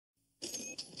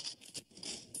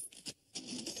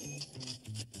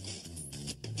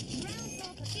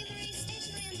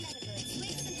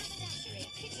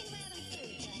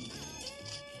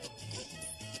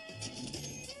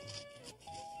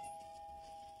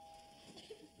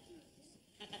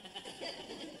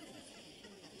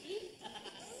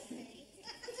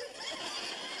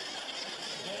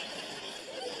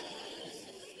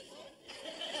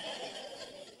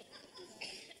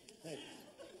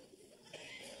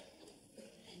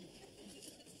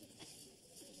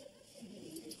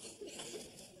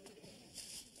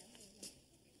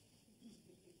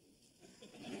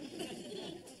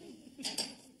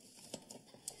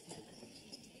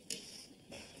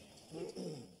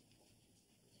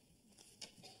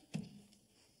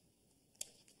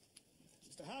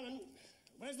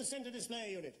the centre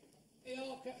display unit? Here you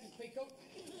are, Captain Peacock.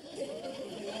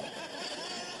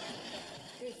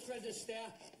 Here's Fred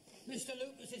Astaire. Mr.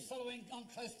 Lucas is following on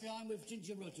close behind with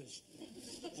Ginger Rogers.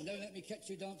 And don't let me catch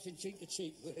you dancing cheek to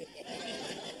cheek with it.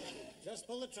 Just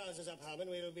pull the trousers up, Harman.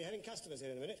 We'll be having customers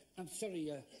here in a minute. I'm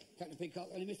sorry, Captain Peacock.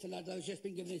 Only Mr. Ludlow's just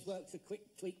been giving his works a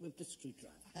quick tweak with the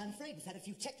screwdriver. I'm afraid we've had a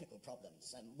few technical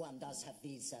problems. One does have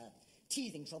these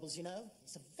teething troubles, you know.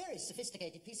 It's a very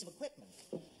sophisticated piece of equipment.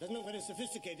 Doesn't look very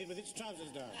sophisticated with its trousers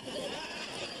down.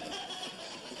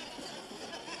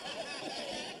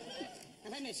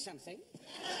 Have I missed something?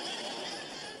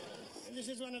 This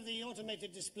is one of the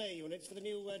automated display units for the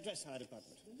new dress hire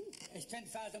department. There's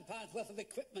 £10,000 worth of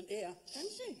equipment here.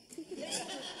 Fancy.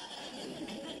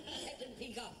 Captain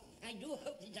Peacock, I do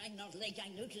hope that I'm not late. I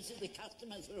noticed that the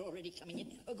customers are already coming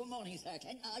in. Oh, good morning, sir.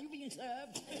 Are you being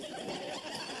served?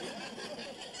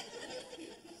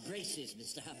 Braces,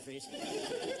 Mr. Humphreys.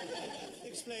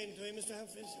 Explain to him, Mr.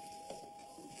 Humphreys.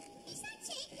 Is that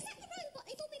it? Is that the robot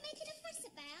they've all been making a fuss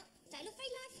about? Don't look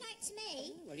very lifelike to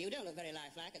me. Well, you don't look very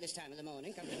lifelike at this time of the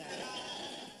morning, come to that.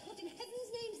 What in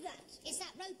heaven's name's that? It's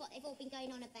that robot they've all been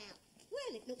going on about.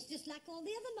 Well, it looks just like all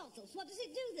the other models. What does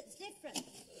it do that's different?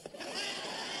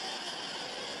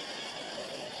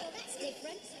 Well, that's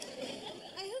different.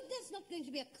 I hope that's not going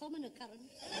to be a common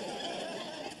occurrence.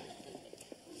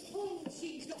 Oh,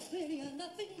 she's not playing her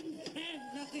nothing.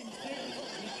 Nothing's playing her.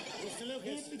 Mr. Lucas.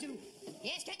 Yes, we do.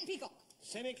 Yes, Captain Peacock.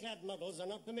 Semi-clad models are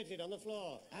not permitted on the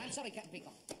floor. I'm sorry, Captain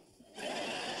Peacock.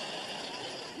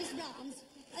 Miss Brahms,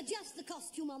 adjust the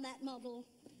costume on that model.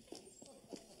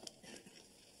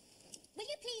 Will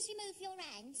you please remove your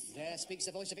hands? There speaks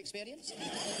the voice of experience.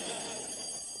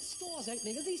 Stores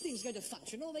opening. Are these things going to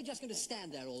function, or are they just going to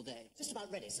stand there all day? Just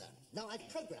about ready, sir. Now, I've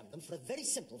programmed them for a very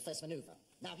simple first manoeuvre.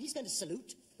 Now, he's going to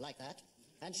salute, like that,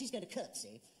 and she's going to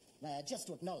curtsy, just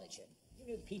to acknowledge him.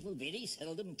 You know, people very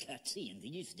seldom curtsy in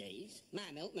these days.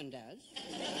 My milkman does.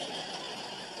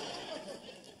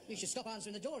 You should stop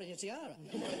answering the door in your tiara.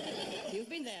 You've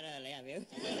been there early, have you?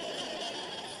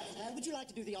 Would you like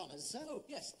to do the honours, sir? Oh,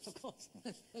 yes, of course.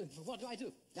 What do I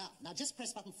do? Now, just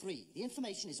press button 3. The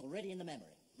information is already in the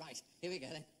memory. Right, here we go,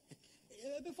 then.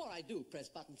 Before I do press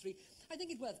button 3, I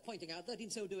think it's worth pointing out that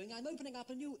in so doing, I'm opening up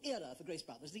a new era for Grace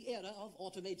Brothers, the era of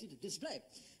automated display.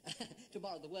 To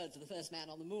borrow the words of the first man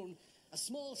on the moon, a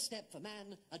small step for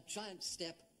man, a giant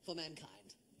step for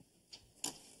mankind.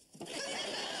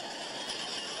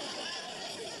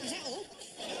 Is that all?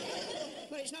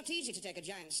 Well, it's not easy to take a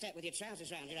giant step with your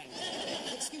trousers round your ankle.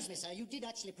 Excuse me, sir, you did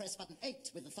actually press button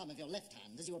 8 with the thumb of your left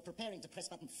hand as you were preparing to press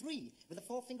button 3 with the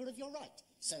forefinger of your right.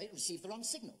 So it received the wrong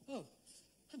signal. Oh,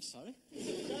 I'm sorry.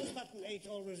 Does button 8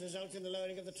 always result in the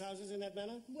lowering of the trousers in that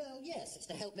manner? Well, yes, it's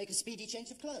to help make a speedy change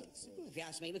of clothes. If you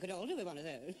ask me, we could all do with one of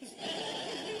those.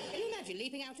 Can you imagine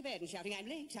leaping out of bed and shouting, I'm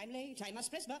late, I must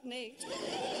press button 8.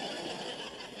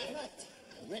 Right,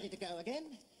 ready to go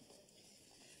again?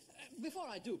 Before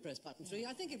I do press button 3,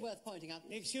 I think it's worth pointing out...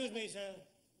 Excuse me, sir.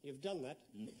 You've done that.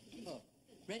 Oh,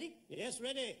 ready? Yes,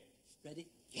 ready. Ready?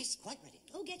 Yes, quite ready.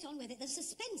 Oh, get on with it. The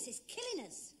suspense is killing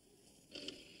us.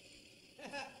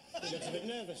 He looks a bit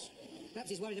nervous. Perhaps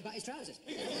he's worried about his trousers.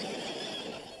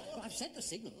 Well, I've sent the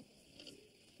signal.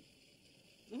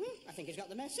 I think he's got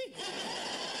the message.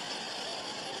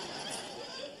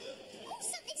 Oh,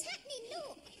 something's happening,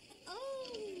 look.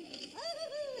 Oh,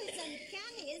 it's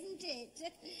uncanny, isn't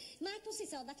it? My pussy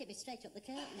saw that, it'd be straight up the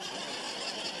curtain.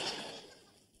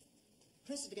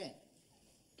 Press it again.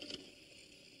 It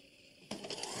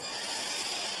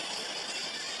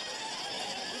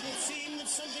would seem that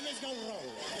something has gone wrong.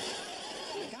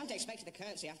 You can't expect the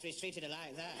curtsy after he's treated her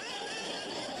like that.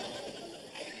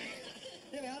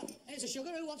 Here we are. Here's a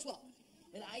sugar. Who wants what?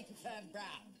 Well, I prefer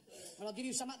brown. Well, I'll give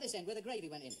you some at this end where the gravy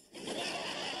went in.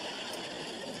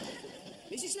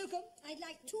 Mrs. Slocum? I'd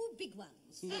like 2 big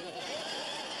ones.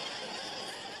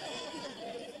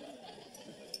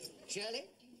 Shirley?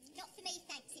 Not for me,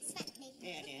 thanks. It's fattening.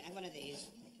 Yeah, dear, have one of these.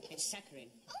 It's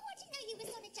saccharine. Oh, I didn't know you was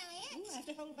on a diet. I have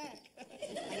to hold back.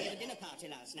 I had a dinner party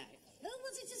last night. Oh,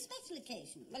 was it a special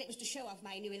occasion? Well, it was to show off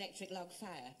my new electric log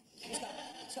fire. It's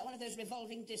got one of those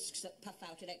revolving discs that puff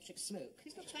out electric smoke.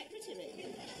 It's got quite pretty,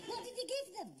 really. What did you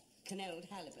give them? Cannelled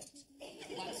halibut.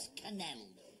 What's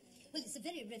cannelled? Well, it's a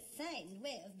very refined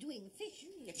way of doing fish.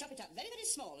 You chop it up very, very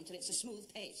small until it's a smooth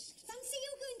paste. Fancy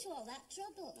you going to all that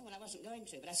trouble. Oh, well, I wasn't going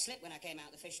to, but I slipped when I came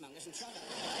out the fishmongers and trod on.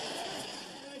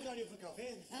 Can I join you for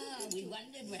coffee? Ah, we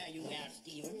wondered where you were,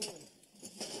 Stephen.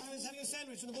 I was having a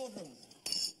sandwich in the boardroom.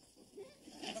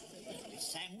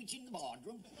 Sandwich in the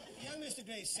boardroom? Young Mr.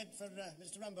 Grace sent for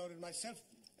Mr. Rumbold and myself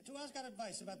to ask our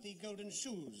advice about the Golden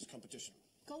Shoes competition.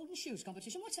 Golden shoes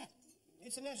competition? What's that?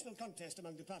 It's a national contest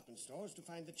among department stores to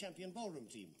find the champion ballroom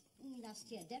team.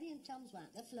 Last year, Debbie and Tom's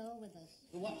wiped the floor with us.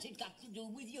 What's it got to do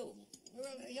with you?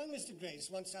 Well, young Mr. Grace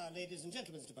wants our ladies and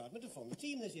gentlemen's department to form the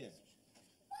team this year.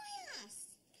 Why us?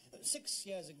 6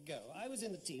 years ago, I was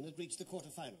in the team that reached the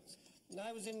quarterfinals.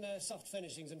 I was in soft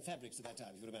furnishings and fabrics at that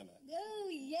time, if you remember. Oh,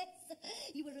 yes.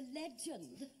 You were a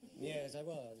legend. Yes, I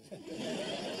was.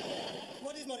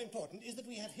 What is more important is that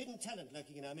we have hidden talent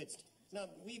lurking in our midst. Now,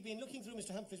 we've been looking through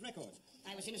Mr. Humphrey's records.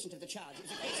 I was innocent of the charge. It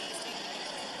was a case mistake.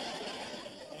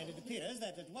 And it appears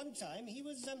that at one time he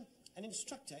was an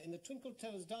instructor in the Twinkle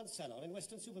Toes dance salon in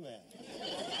Weston-super-Mare.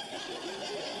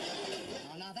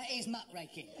 Oh, now, that is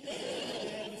muckraking.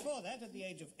 And before that, at the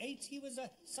age of 8, he was a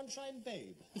sunshine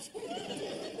babe.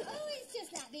 Oh, it's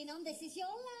just like being on This Is Your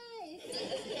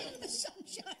Life. The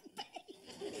sunshine babe.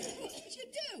 What did you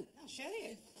do? I'll show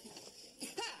you.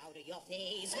 Powder your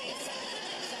face with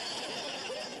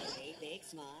sun, big, big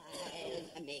smile,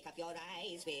 and make up your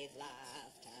eyes with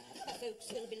laughter.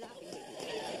 Folks will be laughing with you.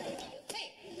 Hey!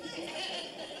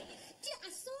 Dear, I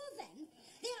saw them.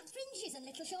 They had fringes and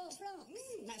little short frocks.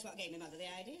 That's what gave me mother the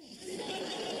idea.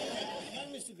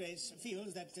 Young Mr. Grace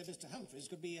feels that Mr. Humphreys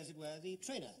could be, as it were, the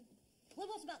trainer. Well,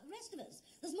 what about the rest of us?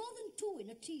 There's more than 2 in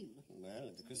a team. Well,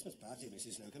 at the Christmas party,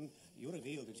 Mrs. Slocum, you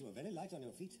revealed that you were very light on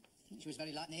your feet. She was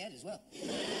very light in the head as well.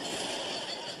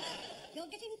 You're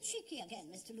getting cheeky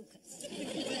again, Mr. Lucas.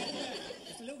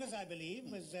 Mr. Lucas, I believe,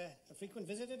 was a frequent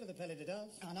visitor to the Palais de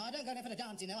Danse. Oh, no, I don't go there for the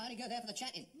dancing, no. I only go there for the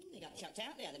chatting. He got chucked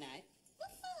out the other night.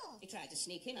 What for? He tried to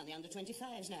sneak in on the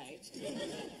under-25s night.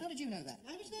 How did you know that?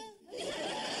 I was there.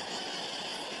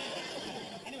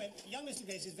 Anyway, young Mr.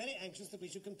 Grace is very anxious that we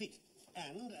should compete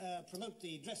and promote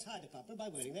the dress high department by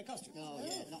wearing their costumes. Oh,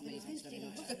 yeah, not me. Thanks very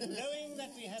much. Knowing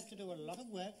that we have to do a lot of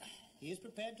work, he is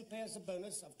prepared to pay us a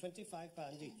bonus of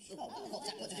 £25 each. Oh, what's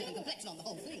that got to do with complexion on the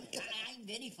whole thing? I'm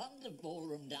very fond of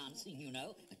ballroom dancing, you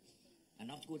know. I'm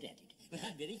not good at it, but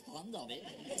I'm very fond of it.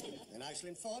 Then I shall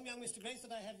inform young Mr. Grace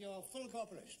that I have your full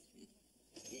cooperation.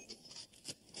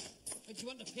 Do you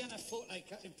want the piano forte,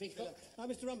 Captain Peacock?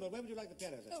 Mr. Rumble, where would you like the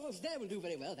piano, sir? Oh, well, there will do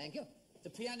very well, thank you. The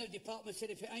piano department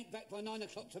said if it ain't back by 9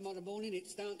 o'clock tomorrow morning,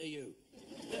 it's down to you.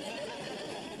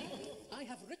 I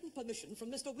have written permission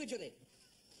from Mr. Widgery.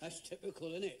 That's typical,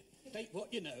 isn't it? Take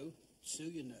what you know, so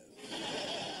you know.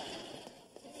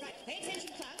 Right, pay attention,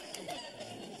 class.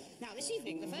 Now, this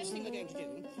evening, the first thing we're going to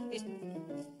do is...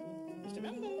 Mr.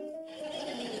 Rumble.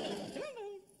 Mr.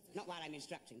 Rumble. Not while I'm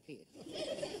instructing, please.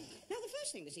 Now, the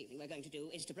first thing this evening we're going to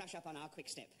do is to brush up on our quick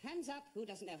step. Hands up, who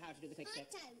doesn't know how to do the quick I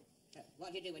step? don't.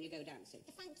 What do you do when you go dancing?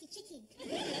 The funky chicken.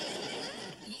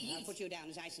 I'll put you down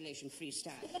as isolation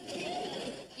freestyle.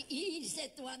 Is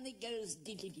that the one that goes...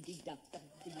 dee-dee-dee-dee-dum,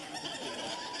 dee-dee-dee-dee?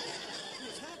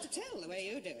 It's hard to tell the way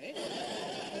you do it.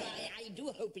 I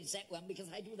do hope it's that one, because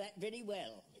I do that very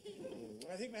well.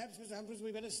 I think perhaps, Mr. Humphreys,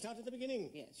 we better start at the beginning.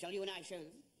 Yes, shall you and I show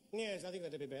them? Yes, I think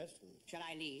that'd be best. Shall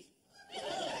I lead?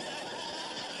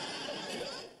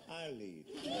 I'll lead.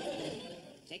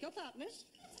 Take your partners.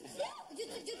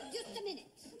 Just a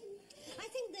minute. I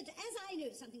think that as I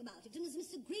know something about it, and as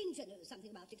Mr. Granger knows something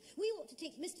about it, we ought to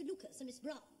take Mr. Lucas and Miss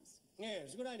Brahms. Yes,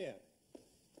 it's a good idea.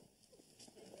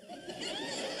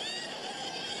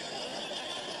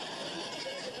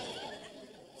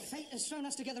 Fate has thrown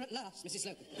us together at last, Mrs.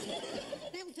 Slocum.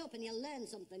 Belt up and you'll learn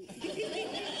something. What are you doing?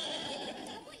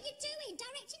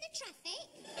 Directing the traffic?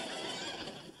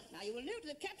 Now, you will note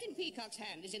that Captain Peacock's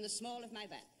hand is in the small of my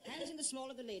back. Hands in the small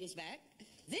of the lady's back.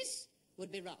 This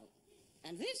would be wrong.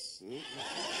 And this...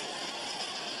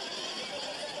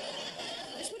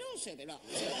 This would also be wrong.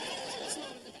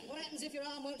 Small of the back. What happens if your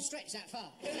arm won't stretch that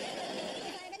far? If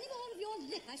I have any more of your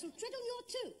lip, I shall tread on your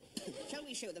toe. Shall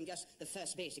we show them just the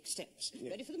first basic steps?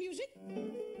 Yeah. Ready for the music?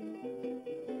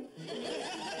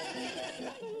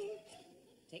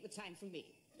 Take the time from me.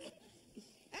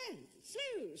 And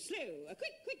slow, a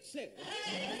quick, slow.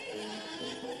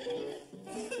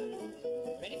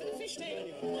 Ready for the fishtail?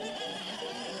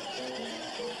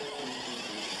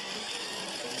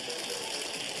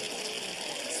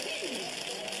 Spin.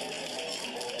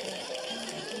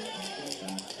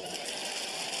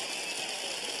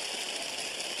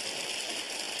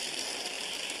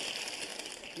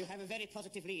 You have a very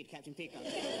positive lead, Captain Peacock.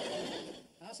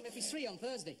 Ask him if he's free on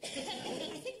Thursday. I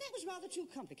think that was rather too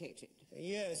complicated.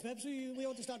 Yes, perhaps we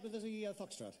ought to start with the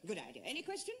foxtrot. Good idea. Any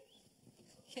question?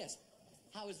 Yes.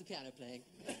 How is the piano playing?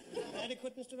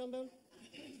 Adequate, Mr. Rumble?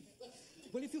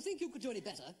 Well, if you think you could do any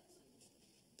better...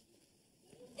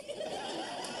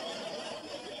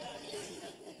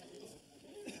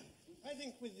 I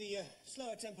think with the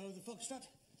slower tempo of the foxtrot,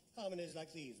 harmonies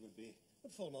like these would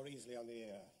fall more easily on the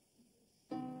ear.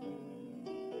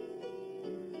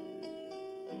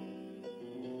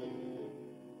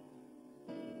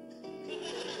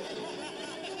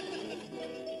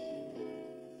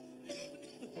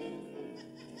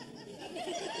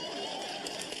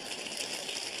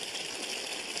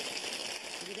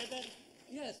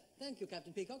 you,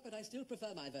 Captain Peacock, but I still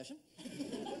prefer my version.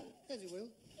 As you will.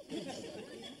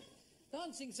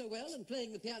 Dancing so well and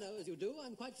playing the piano as you do,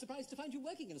 I'm quite surprised to find you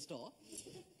working in a store.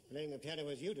 Playing the piano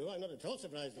as you do, I'm not at all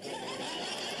surprised about it.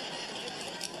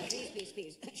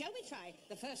 Please. Shall we try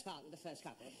the first part of the first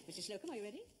couple? Mrs. Slocum, are you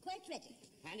ready? Quite ready.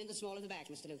 Hand in the small of the back,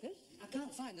 Mr. Lucas. I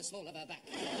can't find the small of her back.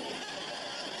 I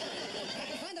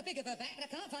can find the big of her back, but I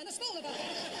can't find the small of her back.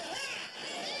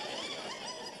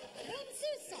 I'm so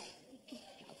sorry.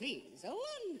 Now, please. 1,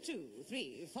 2,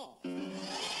 3, 4.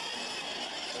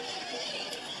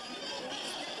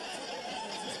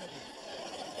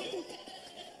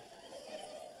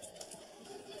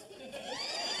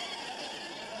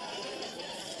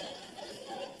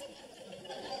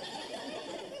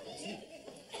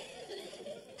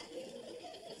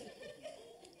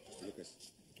 Mr. Lucas,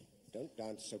 don't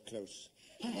dance so close.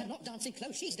 I'm not dancing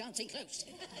close, she's dancing close.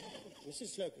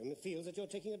 Mrs. Slocum feels that you're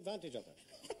taking advantage of her.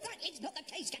 That is not the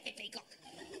case, Captain Peacock.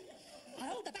 I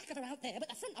hold the back of her out there, but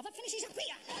the front of her finishes up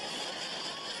here.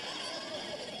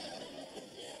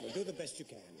 Well, do the best you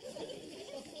can.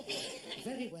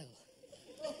 Very well.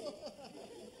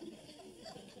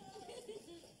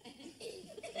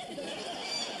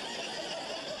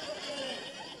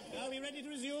 Are we ready to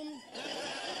resume?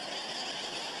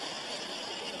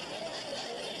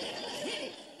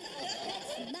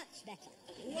 That's much better.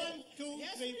 1, 2,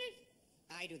 Yes, 3.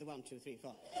 I do the 1, 2, 3,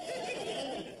 4. 1,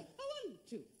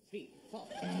 2, 3, 4.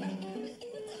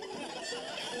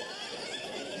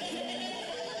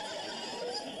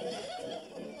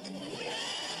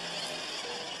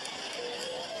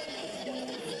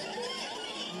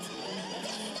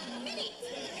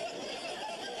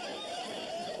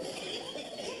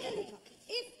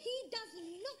 If he does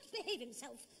not behave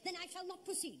himself, then I shall not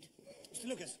proceed. Mr.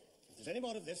 Lucas, if there's any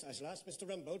more of this, I shall ask Mr.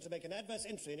 Rumbold to make an adverse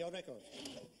entry in your record.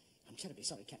 I'm terribly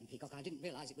sorry, Captain Peacock. I didn't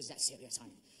realise it was that serious.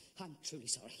 I'm truly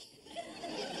sorry.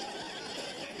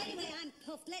 Anyway, I'm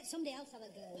puffed. Let somebody else have a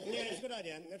go. Yes, good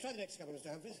idea. Now, try the next couple, Mr.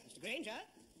 Humphries. Mr. Granger?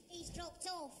 He's dropped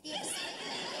off. The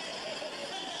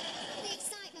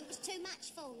excitement was too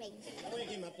much for him. Wake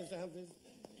him up, Mr. Humphries.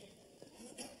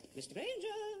 Mr.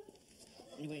 Granger?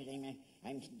 Wait,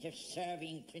 I'm just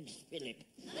serving Prince Philip.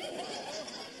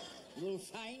 You'll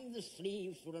find the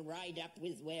sleeves will ride up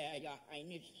with where, Your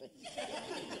Highness.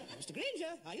 Mr.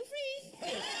 Granger, are you free?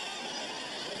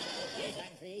 Yes,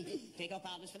 I'm free. Take our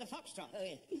partners for the foxtrot. Oh,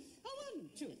 yes. 1,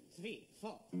 2, 3,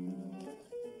 4.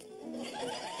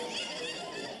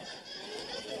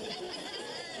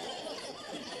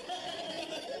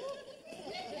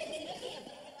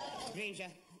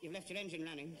 Granger, you've left your engine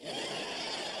running.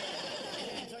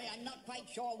 I'm sorry, I'm not quite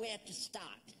sure where to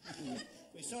start.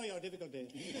 We saw your difficulty.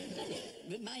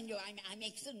 But mind you, I'm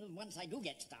excellent once I do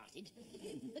get started.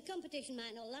 The competition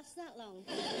might not last that long.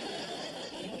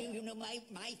 You know, my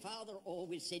father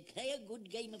always said, play a good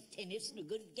game of tennis and a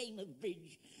good game of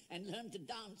bridge and learn to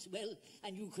dance well,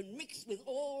 and you can mix with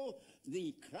all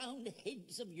the crowned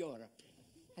heads of Europe.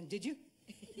 And did you?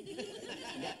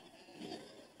 Yeah.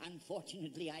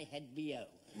 Unfortunately, I had B.O.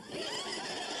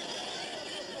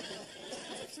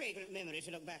 It's a fragrant memory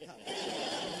to look back on.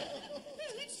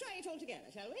 Well, let's try it all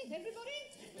together, shall we? Everybody?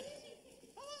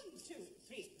 1, 2,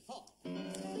 3, 4.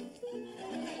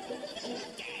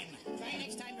 Damn! Try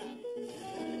next time round.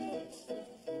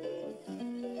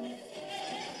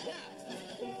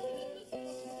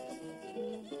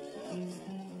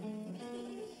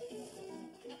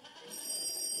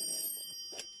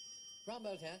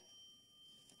 Rumbold here.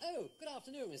 Oh, good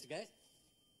afternoon, Mr. Grace.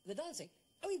 The dancing?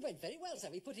 Oh, it went very well, sir.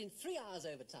 We put in 3 hours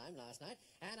overtime last night,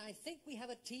 and I think we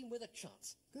have a team with a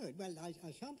chance. Good. Well, I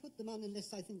shan't put them on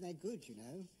unless I think they're good, you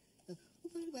know. By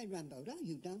the way, Rumbold, are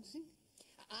you dancing?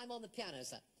 I'm on the piano,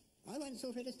 sir. I once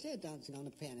saw Fred Astaire dancing on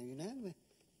a piano, you know.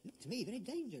 Looked to me very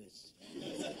dangerous.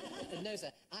 No,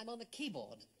 sir. I'm on the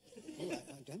keyboard. Oh,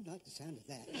 I don't like the sound of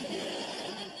that.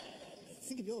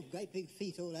 Think of your great big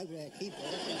feet all over a keyboard.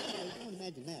 I can't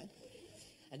imagine that.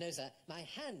 No, sir. My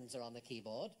hands are on the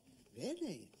keyboard.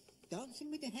 Really?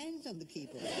 Dancing with your hands on the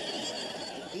keyboard?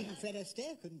 Even Fred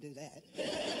Astaire couldn't do that.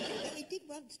 But he did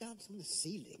once dance on the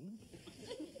ceiling.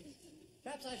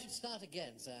 Perhaps I should start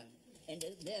again, sir. And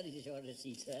there is your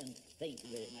receipt, sir, and thank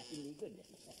you very much indeed. Good.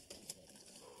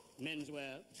 Men's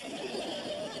wear.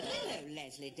 Hello,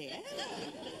 Leslie, dear.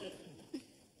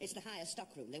 It's the higher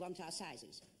stock room. They want our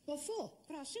sizes. What for?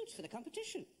 For our suits for the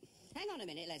competition. Hang on a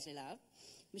minute, Leslie, love.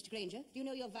 Mr. Granger, do you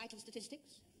know your vital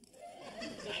statistics?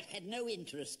 I've had no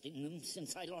interest in them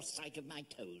since I lost sight of my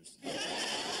toes.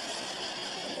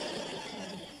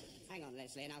 Hang on,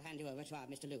 Leslie, and I'll hand you over to our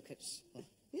Mr. Lucas.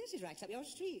 Yes, he's right up your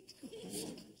street.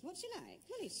 What's he like?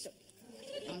 Well, he's so...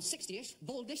 I'm 60-ish,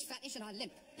 baldish, fattish, and I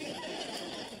limp.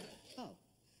 Oh.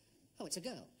 Oh, it's a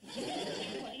girl.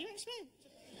 What do you expect?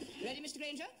 Ready, Mr.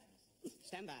 Granger?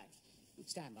 Stand by.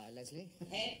 Stand by, Leslie.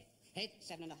 Head. Head.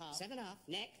 7.5. 7.5.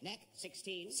 Neck. Neck.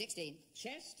 16. 16.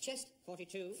 Chest. Chest.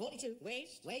 42. 42.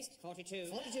 Waist. Waist. 42.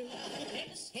 42.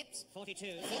 Hips. Hips.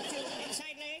 42. 42.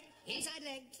 Inside leg. Inside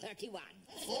leg. 31.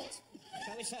 Foot.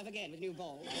 Shall we serve again with new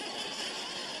ball?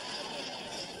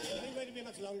 Are you going to be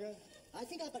much longer? I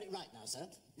think I've got it right now, sir.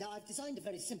 Now, I've designed a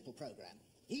very simple program.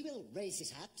 He will raise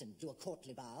his hat and do a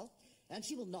courtly bow, and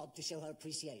she will nod to show her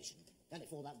appreciation. And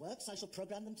if all that works, I shall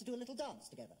program them to do a little dance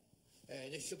together.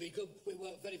 This should be good. We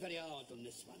worked very, very hard on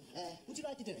this one. Would you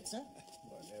like to do it, sir?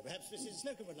 Well, no, perhaps Mrs.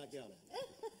 Slocum would like the honour.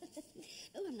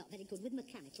 Oh, I'm not very good with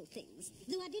mechanical things,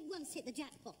 though I did once hit the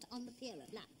jackpot on the pier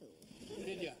at Blackpool.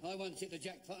 Did you? I once hit the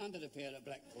jackpot under the pier at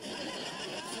Blackpool.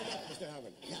 Mr.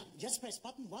 Howard. Now, just press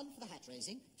button 1 for the hat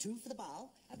raising, 2 for the bow,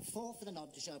 and 4 for the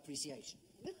nod to show appreciation.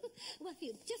 Well,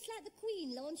 you just like the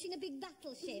Queen launching a big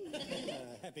battleship.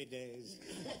 Happy days.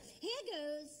 Here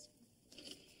goes.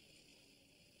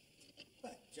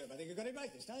 Right, Job, I think you got it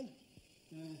right this time.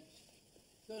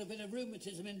 Got a bit of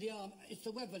rheumatism in the arm. It's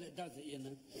the weather that does it, you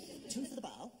know. 2 for the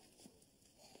bow.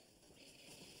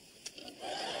 It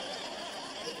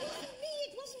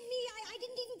wasn't me. I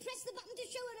didn't even press the button to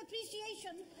show her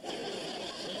appreciation.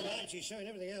 All right, she's showing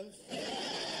everything else.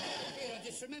 Here, I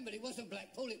just remembered it wasn't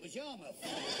Blackpool, it was Yarmouth.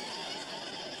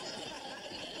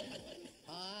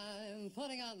 I'm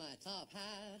putting on my top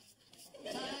hat,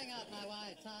 tying up my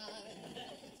white tie,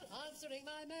 answering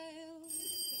my mail.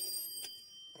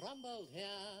 Rumbled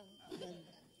here.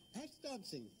 How's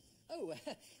dancing? Oh,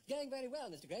 going very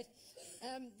well, Mr. Great.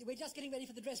 We're just getting ready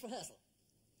for the dress rehearsal.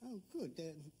 Oh, good.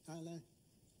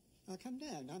 I'll come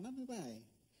down. I'm on my way.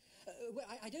 Well,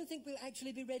 I don't think we'll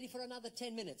actually be ready for another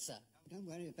 10 minutes, sir. Don't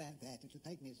worry about that. It'll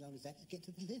take me as long as that to get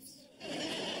to the lifts.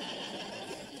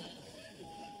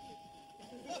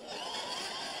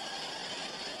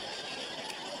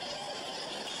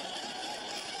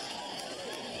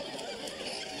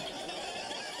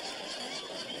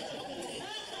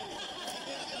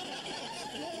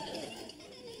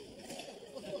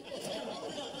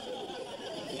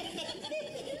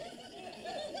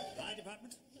 Fire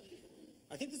department.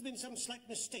 I think there's been some slight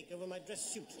mistake over my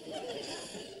dress suit.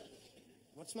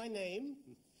 What's my name?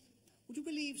 Would you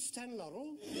believe Stan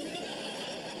Laurel?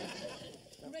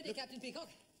 Ready, Captain Peacock?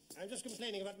 I'm just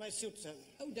complaining about my suit, sir.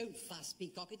 Oh, don't fuss,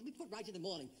 Peacock. It'll be put right in the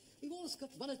morning. We've always got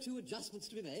 1 or 2 adjustments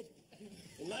to be made.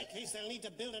 In my case, they'll need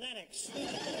to build an annex.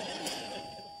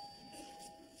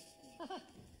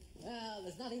 Well,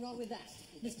 there's nothing wrong with that.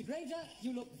 Mr. Granger,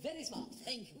 you look very smart.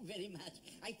 Thank you very much.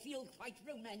 I feel quite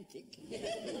romantic.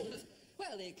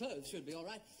 Well, the clothes should be all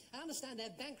right. I understand they're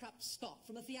bankrupt stock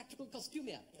from a theatrical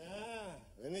costumier. Ah,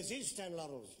 then this is Stan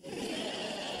Laurel's.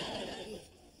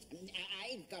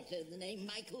 I've got the name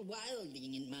Michael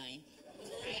Wilding in mind.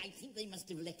 I think they must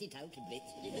have let it out a bit.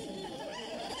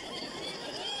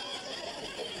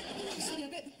 There's something a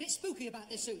bit spooky about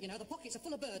this suit, you know. The pockets are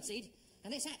full of birdseed,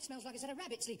 and this hat smells like it's had a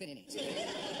rabbit sleeping in it.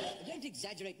 Don't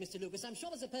exaggerate, Mr. Lucas. I'm sure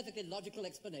there's a perfectly logical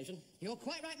explanation. You're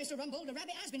quite right, Mr. Rumble. The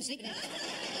rabbit has been sleeping in it.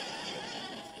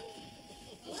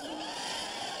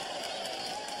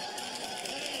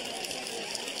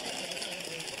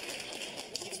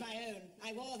 It's my own.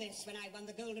 I wore this when I won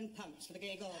the Golden Pumps for the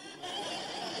Gay Gordon.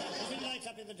 Does it light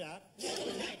up in the dark?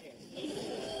 Thank you.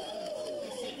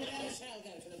 I shall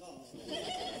go to the ball.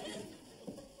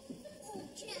 Oh,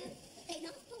 do you know, they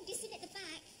not pulled this in at the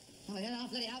back. Oh, yeah, I'll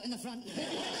let it out in the front.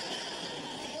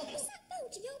 What's that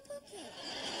bulge in your pocket?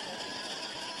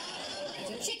 It's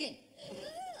a chicken. Oh,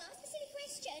 ask a silly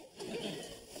question.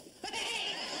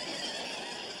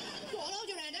 Go on, hold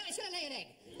your hand out. It's going to lay an egg.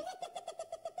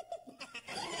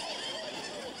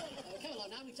 Come along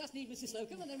now. We just need Mrs.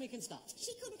 Slocum, and then we can start.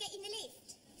 She couldn't get in the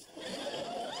lift.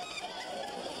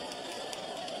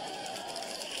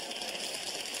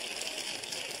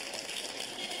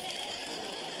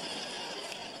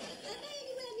 Am I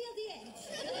anywhere near the edge?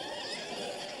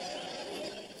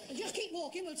 Just keep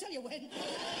walking. We'll tell you when.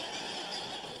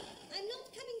 I'm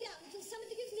not coming down until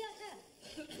somebody gives me a hand.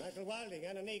 Michael Wilding,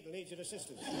 Anna Neagle needs your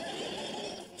assistance.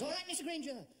 It's all right, Mr.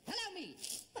 Granger. Allow me.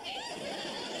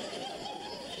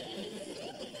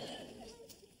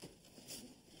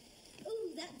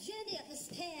 Oh, that journey up the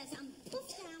stairs. I'm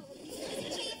puffed out. There's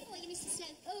a chair for you, Mr.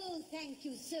 Slope. Oh, thank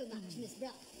you so much, Miss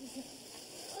Brown.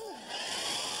 Oh.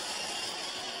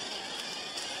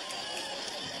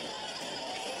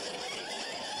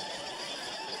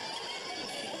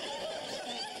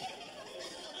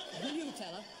 Will you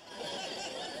tell her?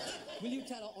 Will you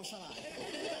tell her or shall I?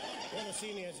 Never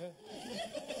seen here, sir.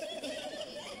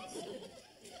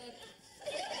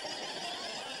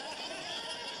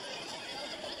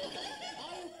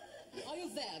 Are you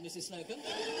there, Mrs. Slocum?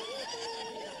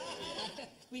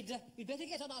 We'd better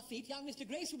get on our feet. Young Mr.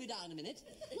 Grace will be down in a minute.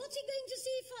 What's he going to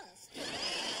see first?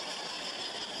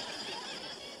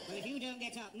 Well, if you don't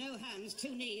get up, no hands, 2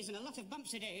 knees, and a lot of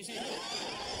bumps a day, so...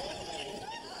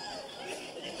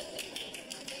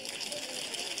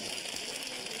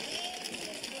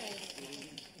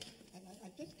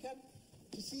 I've just come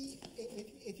to see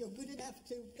if you're good enough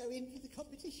to go in for the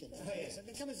competition. Oh, yes.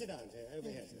 Come and sit down, sir. Over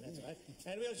here, sir. That's all right.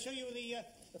 And we'll show you the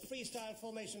freestyle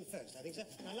formation first, I think, sir.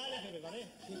 Now, line up, everybody.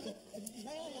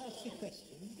 May I ask a question?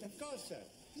 Of course, sir.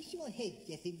 Is your head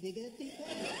getting bigger, Peter?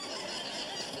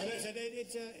 Oh, no, sir.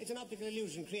 It's an optical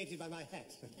illusion created by my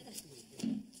hat.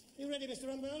 You ready, Mr.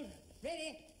 Rumbold?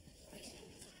 Ready?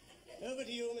 Over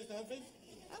to you, Mr. Humphries.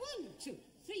 1, 2,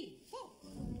 3, 4.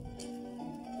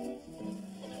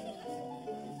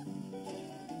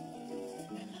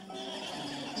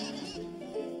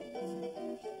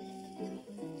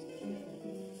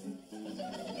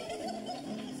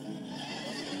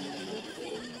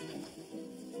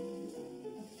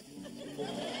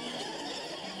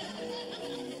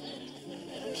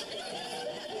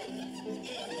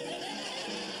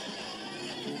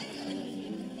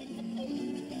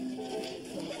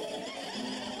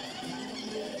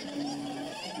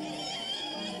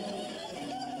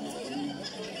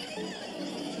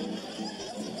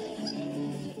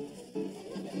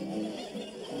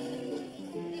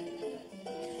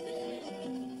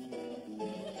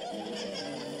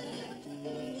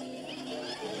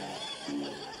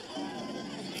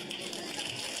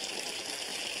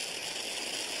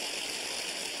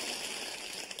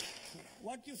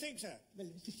 What do you think, sir? Well,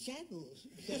 it's a shambles.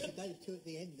 Just those two at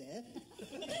the end there.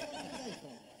 What are they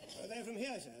for? They're from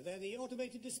here, sir. They're the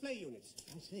automated display units.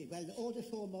 I see. Well, order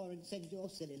 4 more and send your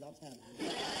silly lot home.